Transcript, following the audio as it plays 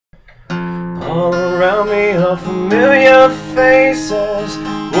All around me are familiar faces,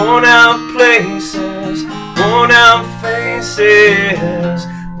 worn out places, worn out faces,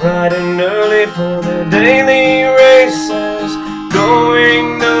 bright and early for their daily races,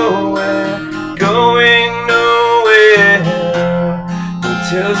 going nowhere, going nowhere. The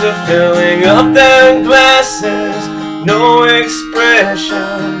tears are filling up their glasses, no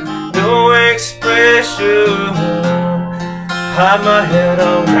expression, no expression. Hide my head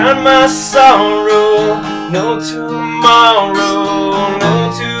around my sorrow, no tomorrow,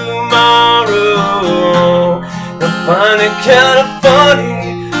 no tomorrow. I find it kinda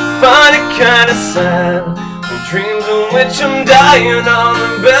funny, find it kinda sad. The dreams in which I'm dying are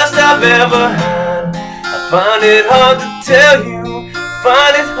the best I've ever had. I find it hard to tell you,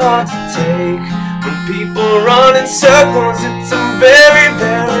 find it hard to take. When people run in circles, it's a very,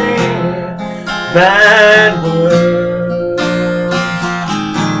 very mad world.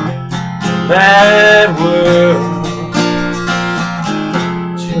 Mad world.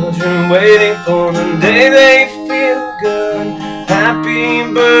 Children waiting for the day they feel good. Happy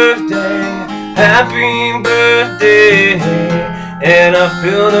birthday, happy birthday. And I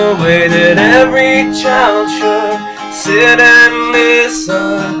feel the way that every child should. Sit and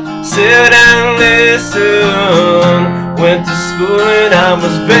listen, sit and listen. Went to school and I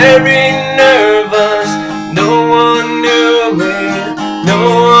was very nervous. No one knew me, no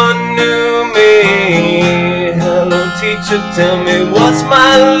one knew me. Hello teacher, tell me what's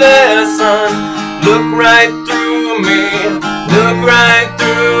my lesson. Look right through me, look right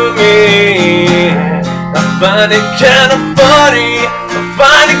through me. I find it kinda funny, I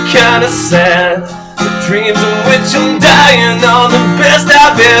find it kinda sad. The dreams in which I'm dying are the best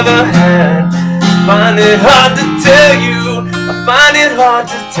I've ever had. I find it hard to tell you, I find it hard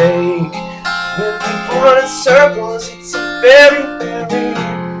to take. When people run in circles, it's a very, very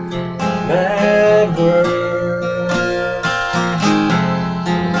mad world.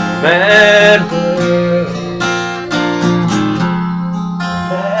 Mad world.